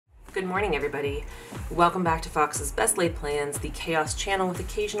Good morning, everybody. Welcome back to Fox's Best Laid Plans, the chaos channel with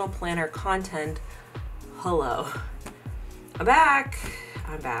occasional planner content. Hello. I'm back.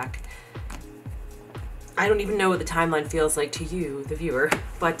 I don't even know what the timeline feels like to you, the viewer,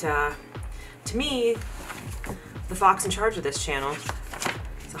 but to me, the fox in charge of this channel,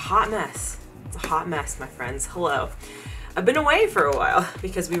 it's a hot mess. It's a hot mess, my friends. Hello. I've been away for a while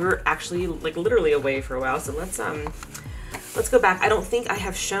because we were actually like literally away for a while, so let's go back. I don't think I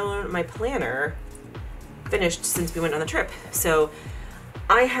have shown my planner finished since we went on the trip. So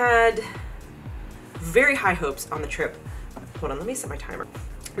I had very high hopes on the trip. Hold on, let me set my timer.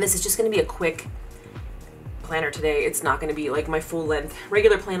 This is just gonna be a quick planner today. It's not gonna be like my full length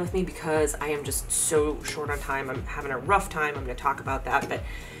regular plan with me because I am just so short on time. I'm having a rough time. I'm gonna talk about that, but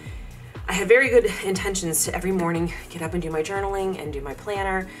I had very good intentions to every morning get up and do my journaling and do my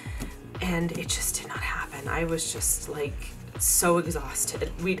planner, and it just did not happen. I was just like so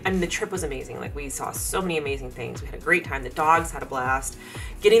exhausted. The trip was amazing. Like, we saw so many amazing things. We had a great time. The dogs had a blast.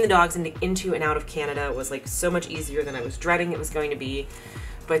 Getting the dogs into and out of Canada was like so much easier than I was dreading it was going to be.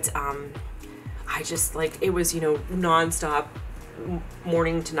 But I just like, it was, you know, nonstop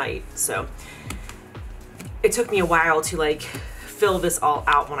morning to night. So it took me a while to like fill this all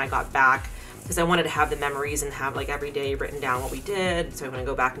out when I got back, because I wanted to have the memories and have like every day written down what we did. So I'm gonna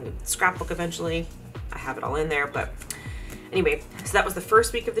go back into the scrapbook eventually. I have it all in there, but anyway, so that was the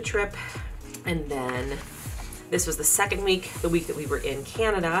first week of the trip. And then this was the second week, the week that we were in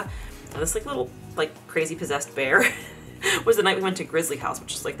Canada. And this like little like crazy possessed bear was the night we went to Grizzly House,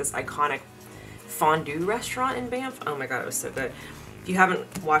 which is like this iconic fondue restaurant in Banff. Oh my God, it was so good. If you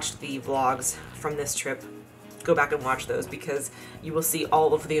haven't watched the vlogs from this trip, go back and watch those because you will see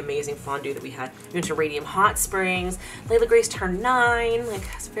all of the amazing fondue that we had. We went to Radium Hot Springs. Layla Grace turned 9. Like,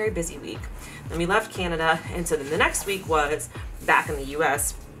 it's a very busy week. Then we left Canada, and so then the next week was back in the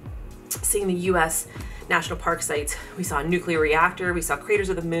US, seeing the US national park sites. We saw a nuclear reactor, we saw craters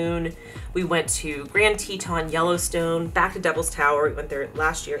of the moon, we went to Grand Teton, Yellowstone, back to Devil's Tower. We went there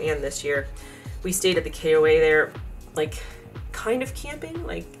last year and this year. We stayed at the KOA there, like kind of camping,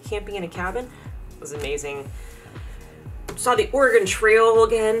 like camping in a cabin. It was amazing. Saw the Oregon Trail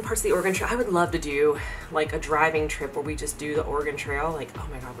again, parts of the Oregon Trail. I would love to do like a driving trip where we just do the Oregon Trail. Like, oh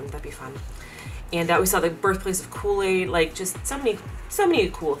my God, wouldn't that be fun? And we saw the birthplace of Kool-Aid, like just so many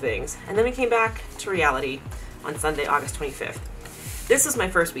cool things. And then we came back to reality on Sunday, August 25th. This was my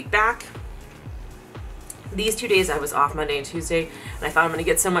first week back. These 2 days I was off, Monday and Tuesday, and I thought I'm gonna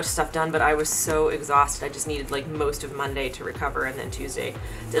get so much stuff done, but I was so exhausted. I just needed like most of Monday to recover, and then Tuesday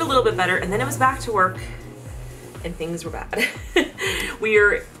did a little bit better, and then it was back to work, and things were bad. We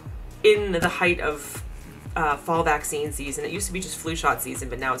are in the height of fall vaccine season. It used to be just flu shot season,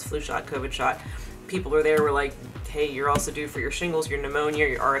 but now it's flu shot, COVID shot. People are there, were like, hey, you're also due for your shingles, your pneumonia,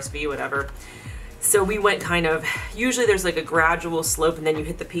 your RSV, whatever. So we went kind of, usually there's like a gradual slope and then you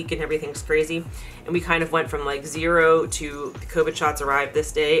hit the peak and everything's crazy. And we kind of went from like 0 to the COVID shots arrived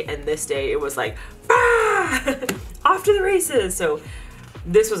this day, and this day it was like, ah, off to the races. So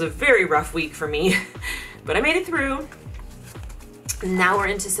this was a very rough week for me, but I made it through. Now we're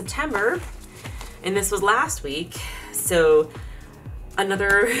into September, and this was last week. So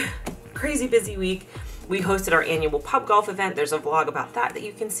another crazy busy week. We hosted our annual pub golf event. There's a vlog about that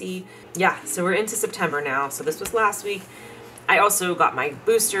you can see. Yeah, so we're into September now. So this was last week. I also got my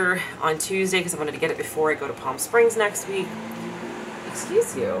booster on Tuesday because I wanted to get it before I go to Palm Springs next week.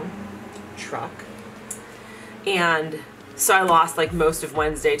 Excuse you, truck. And so I lost like most of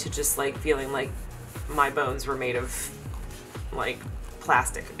Wednesday to just like feeling like my bones were made of like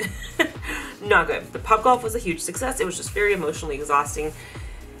plastic. Not good. The pub golf was a huge success. It was just very emotionally exhausting.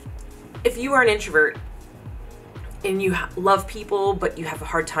 If you are an introvert and you love people, but you have a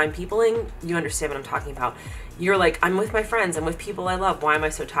hard time peopling, you understand what I'm talking about. You're like, I'm with my friends, I'm with people I love, why am I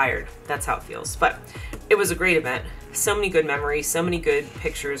so tired? That's how it feels. But it was a great event. So many good memories, so many good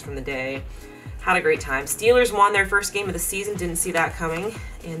pictures from the day. Had a great time. Steelers won their first game of the season, didn't see that coming.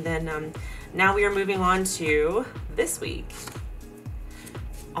 And then now we are moving on to this week.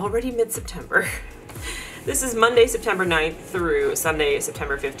 Already mid-September. This is Monday, September 9th through Sunday,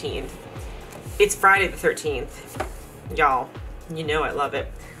 September 15th. It's Friday the 13th. Y'all, you know I love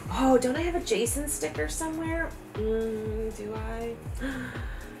it. Oh, don't I have a Jason sticker somewhere? Do I?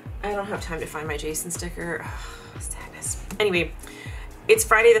 I don't have time to find my Jason sticker. Oh, sadness. Anyway, it's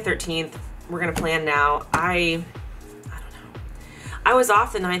Friday the 13th. We're gonna plan now. I don't know. I was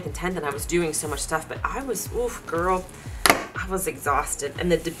off the 9th and 10th and I was doing so much stuff, but I was, oof, girl, I was exhausted.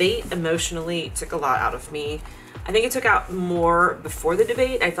 And the debate emotionally took a lot out of me. I think it took out more before the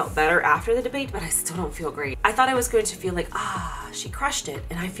debate. I felt better after the debate, but I still don't feel great. I thought I was going to feel like, ah, she crushed it,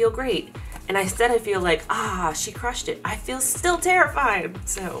 and I feel great. And instead I feel like, ah, she crushed it. I feel still terrified.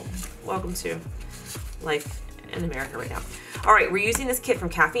 So, welcome to life in America right now. All right, we're using this kit from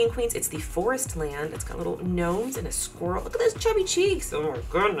Caffeine Queens. It's the Forest Land. It's got little gnomes and a squirrel. Look at those chubby cheeks. Oh my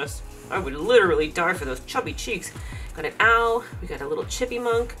goodness. I would literally die for those chubby cheeks. Got an owl. We got a little chippy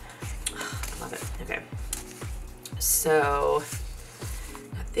monk. Love it. Okay. So,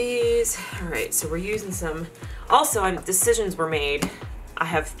 got these. All right, so we're using some. Also, decisions were made. I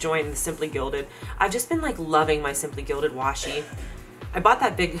have joined the Simply Gilded. I've just been like loving my Simply Gilded washi. I bought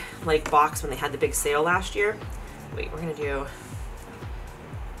that big like box when they had the big sale last year. Wait, we're gonna do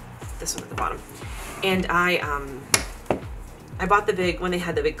this one at the bottom. And I bought the big, when they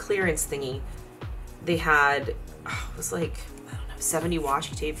had the big clearance thingy, they had, it was like, I don't know, 70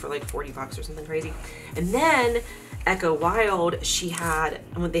 washi tape for like 40 bucks or something crazy. And then Echo Wild, she had,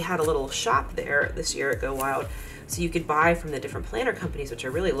 when they had a little shop there this year at Go Wild, so you could buy from the different planner companies, which I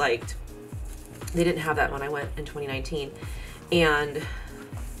really liked. They didn't have that when I went in 2019. And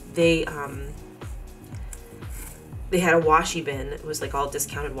they had a washi bin. It was like all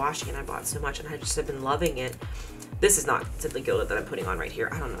discounted washi, and I bought so much, and I just have been loving it. This is not Simply Gilded that I'm putting on right here.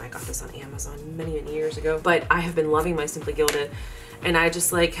 I don't know, I got this on Amazon many, many years ago, but I have been loving my Simply Gilded, and I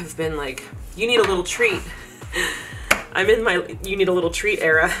just like have been like, you need a little treat. I'm in my you need a little treat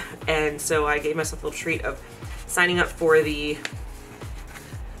era, and so I gave myself a little treat of signing up for the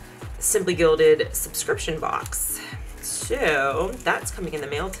Simply Gilded subscription box. So that's coming in the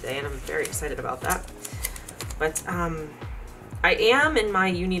mail today, and I'm very excited about that. But I am in my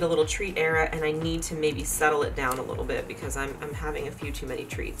you need a little treat era, and I need to maybe settle it down a little bit because I'm having a few too many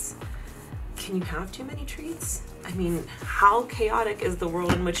treats. Can you have too many treats? I mean, how chaotic is the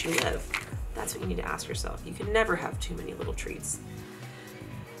world in which you live? That's what you need to ask yourself. You can never have too many little treats.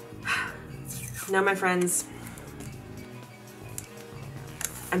 Now, my friends,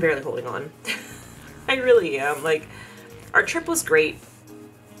 I'm barely holding on. I really am. Like, our trip was great.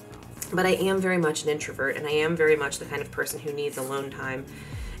 But I am very much an introvert, and I am very much the kind of person who needs alone time.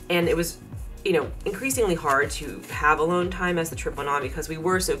 And it was, you know, increasingly hard to have alone time as the trip went on because we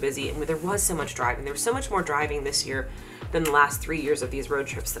were so busy and there was so much driving. There was so much more driving this year than the last 3 years of these road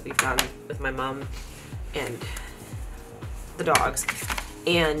trips that we've done with my mom and the dogs.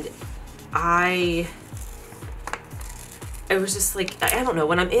 And I was just like, I don't know,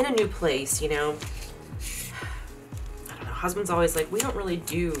 when I'm in a new place, you know, husband's always like, we don't really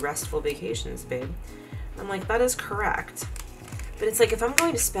do restful vacations, babe. I'm like, that is correct. But it's like, if I'm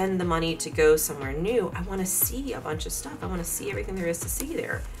going to spend the money to go somewhere new, I want to see a bunch of stuff. I want to see everything there is to see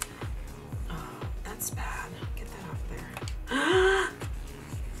there. Oh, that's bad. Get that off there.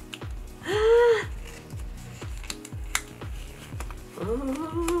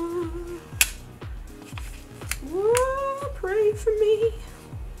 Oh, pray for me.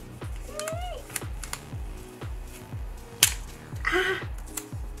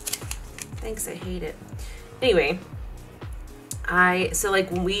 Thanks, I hate it. Anyway, so like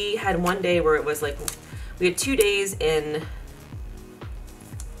when we had one day where it was like, we had 2 days in,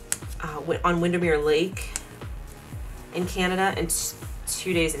 on Windermere Lake in Canada and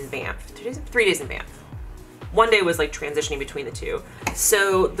 2 days in Banff. 3 days in Banff. One day was like transitioning between the two.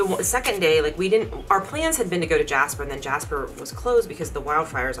 So the second day, like our plans had been to go to Jasper, and then Jasper was closed because of the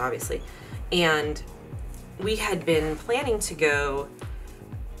wildfires, obviously. And we had been planning to go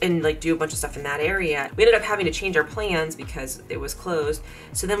and like do a bunch of stuff in that area. We ended up having to change our plans because it was closed.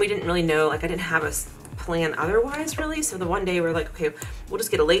 So then we didn't really know, like I didn't have a plan otherwise really. So the one day we're like, okay, we'll just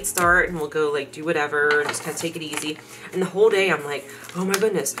get a late start and we'll go like do whatever and just kind of take it easy. And the whole day I'm like, oh my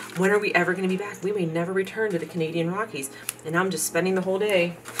goodness, when are we ever gonna be back? We may never return to the Canadian Rockies. And I'm just spending the whole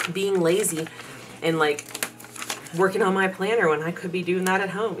day being lazy and like working on my planner when I could be doing that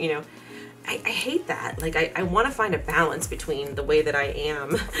at home, you know. I hate that. Like, I want to find a balance between the way that I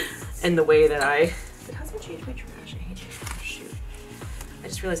am and the way that I... It hasn't changed my trash. I hate trash. Shoot. I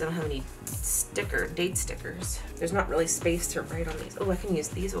just realized I don't have any date stickers. There's not really space to write on these. Oh, I can use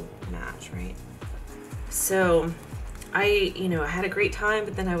these. Will match, right? So, I had a great time,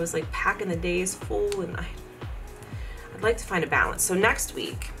 but then I was like packing the days full, and I'd like to find a balance. So next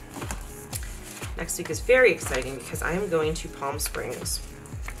week is very exciting because I am going to Palm Springs.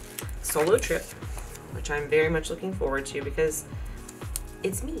 Solo trip, which I'm very much looking forward to because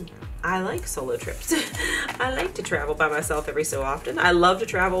it's me. I like solo trips. I like to travel by myself every so often. I love to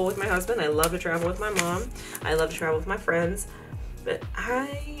travel with my husband. I love to travel with my mom. I love to travel with my friends. But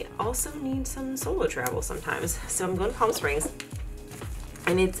I also need some solo travel sometimes. So I'm going to Palm Springs,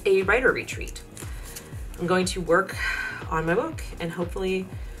 and it's a writer retreat. I'm going to work on my book, and hopefully,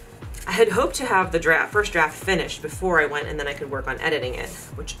 I had hoped to have the first draft finished before I went, and then I could work on editing it,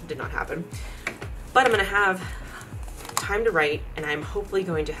 which did not happen. But I'm going to have time to write, and I'm hopefully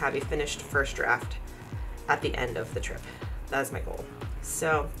going to have a finished first draft at the end of the trip. That is my goal.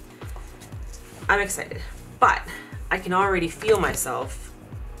 So I'm excited, but I can already feel myself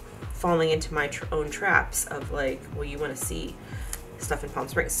falling into my own traps of like, well, you want to see stuff in Palm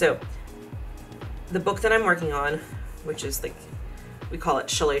Springs. So the book that I'm working on, which is like, we call it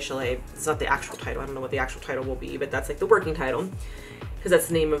Chalet Chalet. It's not the actual title. I don't know what the actual title will be, but that's like the working title, because that's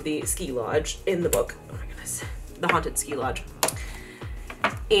the name of the ski lodge in the book. Oh my goodness. The Haunted Ski Lodge.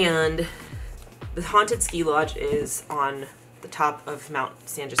 And the Haunted Ski Lodge is on the top of Mount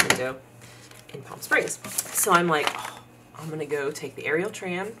San Jacinto in Palm Springs. So I'm like, oh, I'm gonna go take the aerial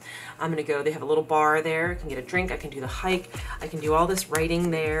tram. I'm gonna go, they have a little bar there. I can get a drink, I can do the hike, I can do all this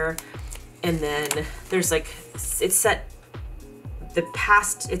writing there. And then there's like, it's set, the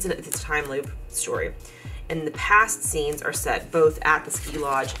past, it's a time loop story. And the past scenes are set both at the ski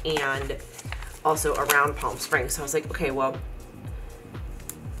lodge and also around Palm Springs. So I was like, okay, well,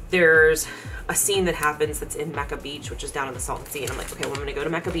 there's a scene that happens that's in Mecca Beach, which is down in the Salton Sea. And I'm like, okay, well, I'm gonna go to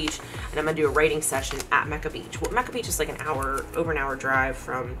Mecca Beach and I'm gonna do a writing session at Mecca Beach. Well, Mecca Beach is like over an hour drive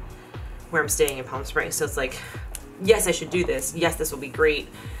from where I'm staying in Palm Springs. So it's like, yes, I should do this. Yes, this will be great.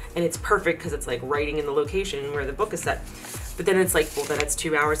 And it's perfect because it's like writing in the location where the book is set. But then it's like, well, then it's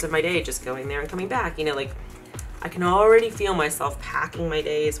 2 hours of my day just going there and coming back. You know, like I can already feel myself packing my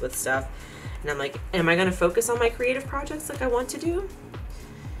days with stuff. And I'm like, am I gonna focus on my creative projects like I want to do?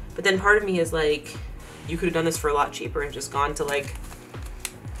 But then part of me is like, you could have done this for a lot cheaper and just gone to like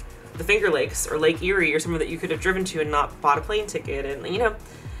the Finger Lakes or Lake Erie or somewhere that you could have driven to and not bought a plane ticket. And you know,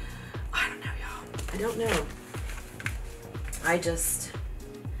 I don't know, y'all. I don't know.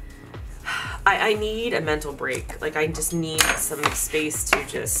 I need a mental break. Like I just need some space to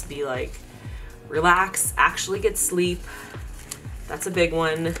just be like, relax, actually get sleep. That's a big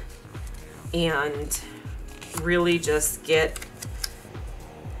one. And really just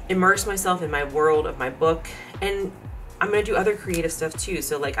immerse myself in my world of my book. And I'm gonna do other creative stuff too.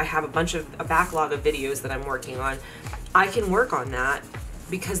 So like I have a backlog of videos that I'm working on. I can work on that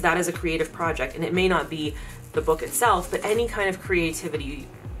because that is a creative project, and it may not be the book itself, but any kind of creativity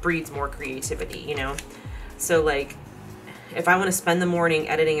breeds more creativity, you know? So like, if I want to spend the morning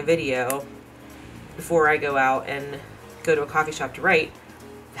editing a video before I go out and go to a coffee shop to write,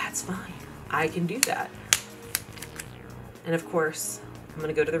 that's fine. I can do that. And of course, I'm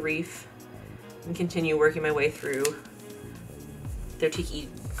gonna go to the Reef and continue working my way through their tiki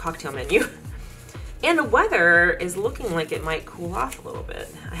cocktail menu. And the weather is looking like it might cool off a little bit.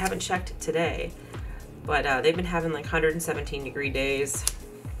 I haven't checked today, but they've been having like 117-degree days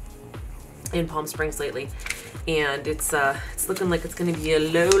in Palm Springs lately, and it's looking like it's going to be a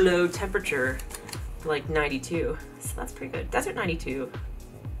low temperature, like 92. So that's pretty good. Desert 92,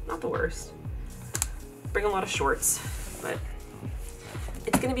 not the worst. Bring a lot of shorts, but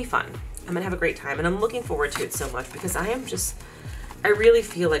it's going to be fun. I'm going to have a great time, and I'm looking forward to it so much because I really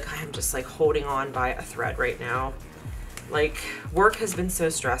feel like I am just like holding on by a thread right now. Like, work has been so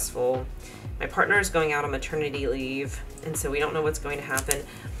stressful. My partner is going out on maternity leave, and so we don't know what's going to happen.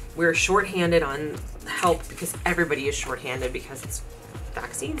 We're shorthanded on help because everybody is shorthanded because it's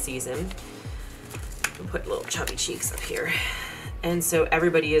vaccine season. I'll put little chubby cheeks up here. And so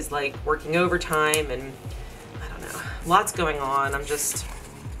everybody is like working overtime, and I don't know, lots going on.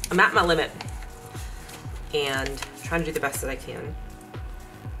 I'm at my limit and trying to do the best that I can.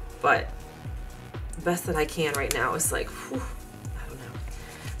 But the best that I can right now is like, whew, I don't know.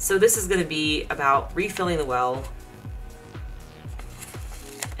 So this is gonna be about refilling the well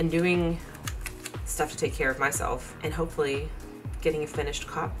and doing stuff to take care of myself, and hopefully getting a finished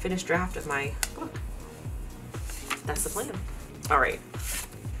draft of my book. That's the plan. All right,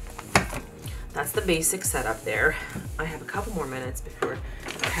 that's the basic setup there. I have a couple more minutes before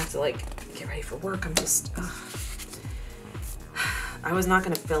I have to like get ready for work. I was not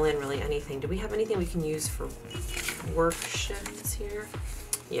gonna fill in really anything. Do we have anything we can use for work shifts here?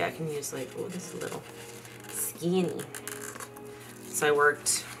 Yeah, I can use like, oh, this is a little skinny. So I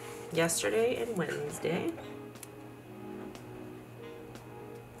worked yesterday and Wednesday.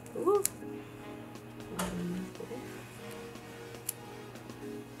 Ooh.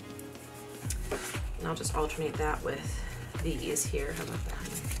 And I'll just alternate that with these here. How about that?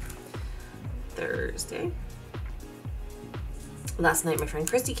 Thursday. Last night my friend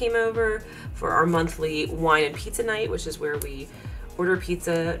Christy came over for our monthly wine and pizza night, which is where we order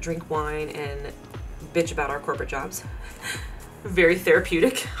pizza, drink wine, and bitch about our corporate jobs. Very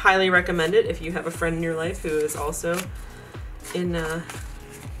therapeutic. Highly recommend it if you have a friend in your life who is also in the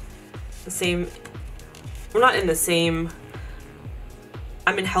same, well, not in the same,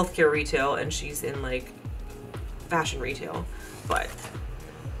 I'm in healthcare retail and she's in like fashion retail, but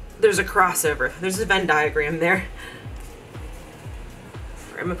there's a crossover. There's a Venn diagram there.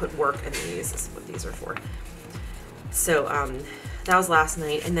 I'm gonna put work in these. This is what these are for. So that was last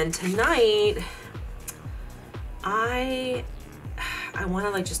night, and then tonight I want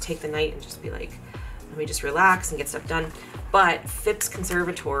to like just take the night and just be like, let me just relax and get stuff done. But Phipps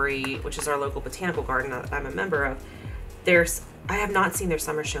Conservatory, which is our local botanical garden that I'm a member of, I have not seen their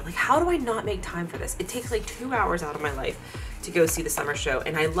summer show. Like, how do I not make time for this? It takes like 2 hours out of my life to go see the summer show,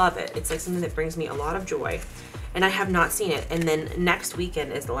 and I love it. It's like something that brings me a lot of joy, and I have not seen it. And then next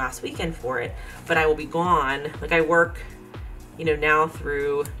weekend is the last weekend for it, but I will be gone. Like, I work, you know, now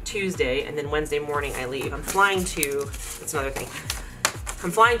through Tuesday, and then Wednesday morning I leave. I'm flying to, that's another thing. I'm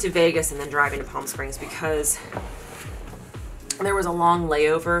flying to Vegas and then driving to Palm Springs because there was a long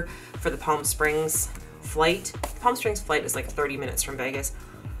layover for the Palm Springs flight. The Palm Springs flight is like 30 minutes from Vegas,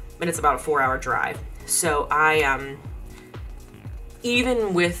 and it's about a 4-hour drive. So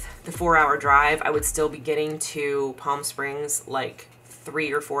even with the 4-hour drive, I would still be getting to Palm Springs like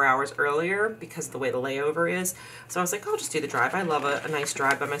 3 or 4 hours earlier because of the way the layover is. So I was like, I'll just do the drive. I love a nice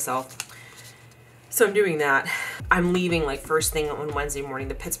drive by myself. So I'm doing that. I'm leaving like first thing on Wednesday morning.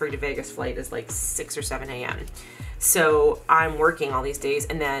 The Pittsburgh to Vegas flight is like 6 or 7 a.m. So I'm working all these days,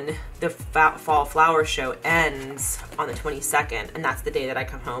 and then the fall flower show ends on the 22nd, and that's the day that I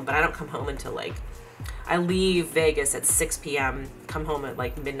come home. But I don't come home until like, I leave Vegas at 6 p.m., come home at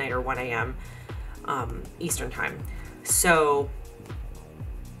like midnight or 1 a.m. Eastern time. So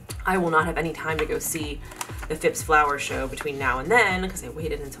I will not have any time to go see the Phipps flower show between now and then because I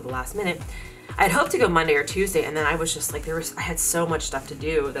waited until the last minute. I had hoped to go Monday or Tuesday, and then I was just like, I had so much stuff to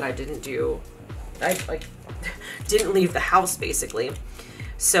do that I didn't do. I like didn't leave the house basically.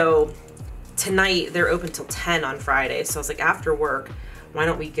 So tonight they're open till 10 on Friday. So I was like, after work, why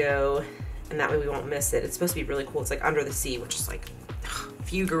don't we go? And that way we won't miss it. It's supposed to be really cool. It's like Under the Sea, which is like,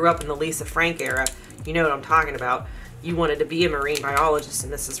 if you grew up in the Lisa Frank era, you know what I'm talking about. You wanted to be a marine biologist,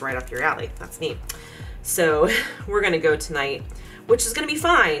 and this is right up your alley. That's neat. So we're gonna go tonight, which is gonna be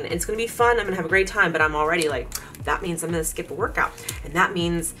fine. It's gonna be fun. I'm gonna have a great time, but I'm already like, that means I'm gonna skip a workout. And that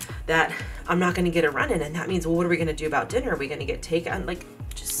means that I'm not gonna get a run in. And that means, well, what are we gonna do about dinner? Are we gonna get takeout? Like,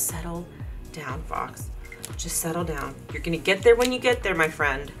 just settle down, Fox. Just settle down. You're gonna get there when you get there, my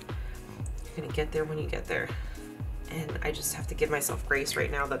friend. You're gonna get there when you get there. And I just have to give myself grace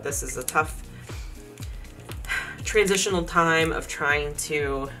right now that this is a tough transitional time of trying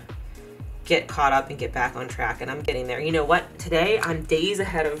to get caught up and get back on track, and I'm getting there. You know what? Today I'm days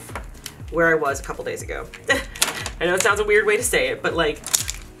ahead of where I was a couple days ago. I know it sounds a weird way to say it, but like,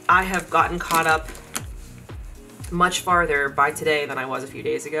 I have gotten caught up much farther by today than I was a few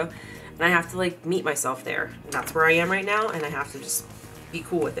days ago, and I have to like meet myself there, and that's where I am right now, and I have to just be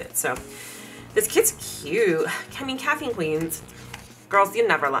cool with it. So this kid's cute. I mean, Caffeine Queens, girls, you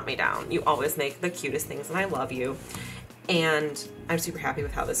never let me down. You always make the cutest things, and I love you. And I'm super happy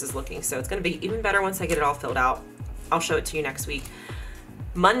with how this is looking. So it's gonna be even better once I get it all filled out. I'll show it to you next week.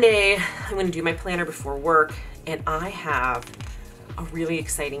 Monday, I'm gonna do my planner before work, and I have a really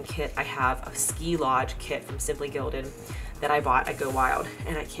exciting kit. I have a ski lodge kit from Simply Gilded that I bought at Go Wild,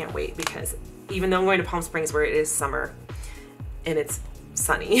 and I can't wait because even though I'm going to Palm Springs where it is summer and it's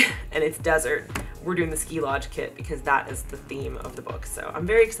sunny and it's desert, we're doing the ski lodge kit because that is the theme of the book. So I'm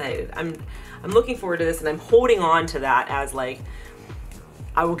very excited. I'm looking forward to this, and I'm holding on to that as like,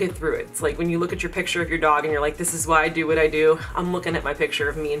 I will get through it. It's like when you look at your picture of your dog and you're like, this is why I do what I do. I'm looking at my picture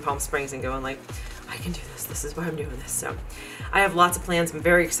of me in Palm Springs and going like, I can do this. This is why I'm doing this. So I have lots of plans. I'm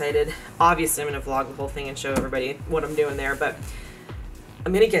very excited. Obviously, I'm going to vlog the whole thing and show everybody what I'm doing there, but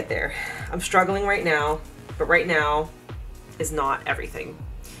I'm going to get there. I'm struggling right now, but right now is not everything.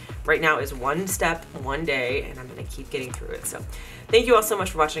 Right now is one step, one day, and I'm going to keep getting through it. So thank you all so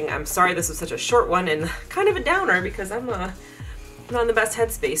much for watching. I'm sorry this was such a short one and kind of a downer because I'm not in the best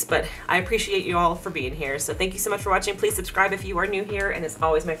headspace, but I appreciate you all for being here. So thank you so much for watching. Please subscribe if you are new here, and as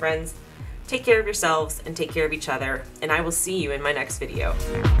always, my friends, take care of yourselves and take care of each other, and I will see you in my next video.